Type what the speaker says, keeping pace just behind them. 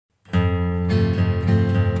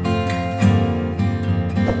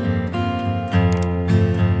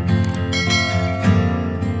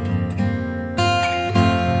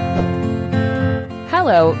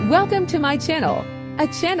Hello, welcome to my channel, a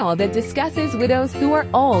channel that discusses widows who are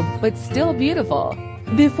old but still beautiful.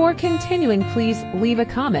 Before continuing, please leave a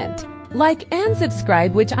comment, like and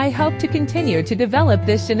subscribe, which I hope to continue to develop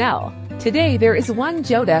this channel. Today there is one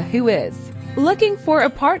Joda who is looking for a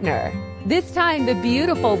partner. This time the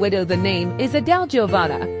beautiful widow, the name is Adele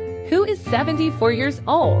Giovanna, who is 74 years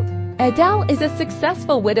old. Adele is a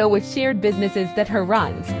successful widow with shared businesses that her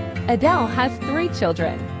runs. Adele has 3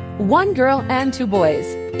 children, 1 girl and 2 boys.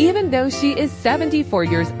 Even though she is 74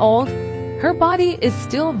 years old, her body is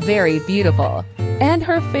still very beautiful, and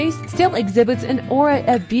her face still exhibits an aura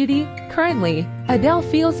of beauty. Currently, Adele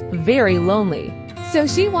feels very lonely, so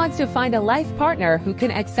she wants to find a life partner who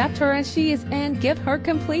can accept her as she is and give her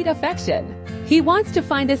complete affection. He wants to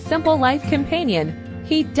find a simple life companion.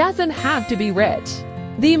 He doesn't have to be rich.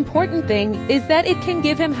 The important thing is that it can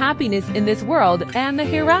give him happiness in this world and the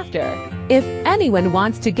hereafter. If anyone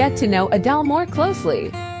wants to get to know Adele more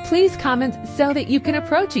closely, please comment so that you can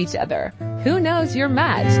approach each other. Who knows your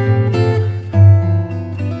match?